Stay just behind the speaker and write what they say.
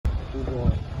Oh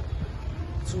boy.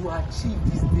 To achieve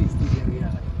these days, they very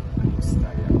hard.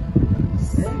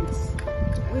 Since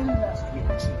when last we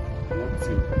achieved? Not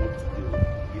today.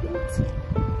 You don't think.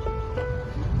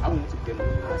 I want to get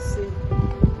money. I say,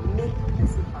 make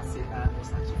person pass it and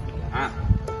must achieve it.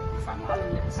 If I'm not,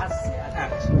 I say, I can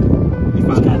if achieve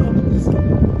I'm not,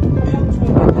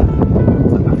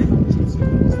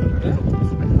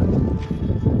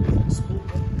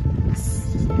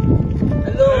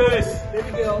 hello, yes.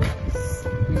 Baby girl.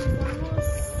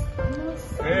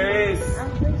 Yes.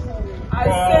 I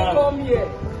say come here.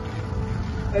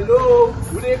 Hello.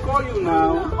 Will they call you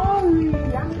now? I'm not hungry.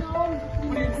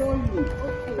 Will they call you?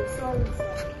 Okay, sorry,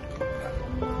 sir.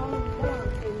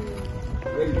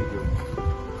 Where did you go?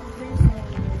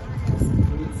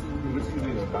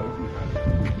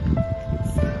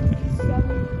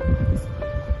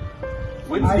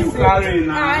 What do you carry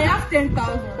now? I have 10,000.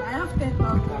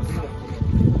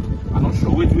 I'm not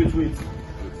sure. Wait.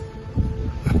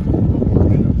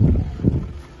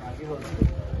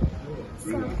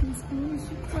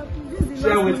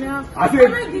 Share with me. I say,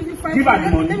 give her the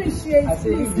money. Let me share it. I say,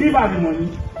 Give her the money.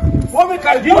 What make I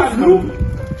give her the money?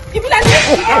 If you like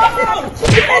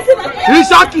he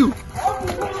shock you.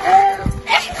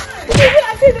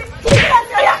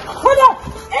 Hold on.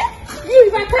 You,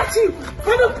 if I catch you,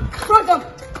 front up.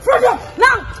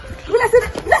 Now, when I say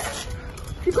that,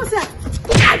 because I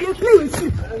don't play with you.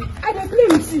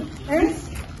 Please.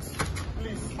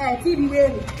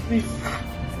 Please.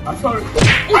 I'm sorry.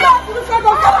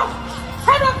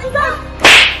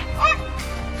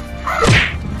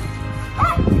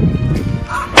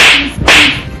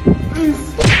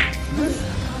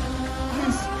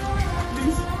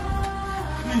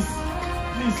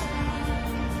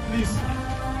 Please.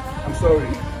 I'm sorry.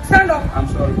 Stand up. I'm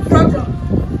sorry. Front up.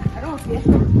 I don't care.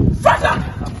 Front up.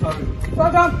 I'm sorry.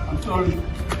 Front up. I'm sorry.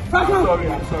 Front up.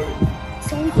 I'm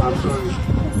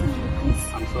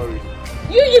sorry.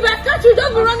 You, if I catch you,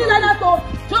 don't be running like that, though.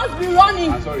 Just be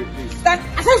running. I'm sorry, please. That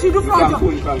I said you do front up. You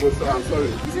can go, sir. I'm sorry.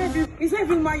 Is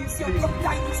every man you see? Stop.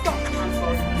 I'm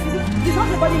sorry. It's not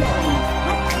the body like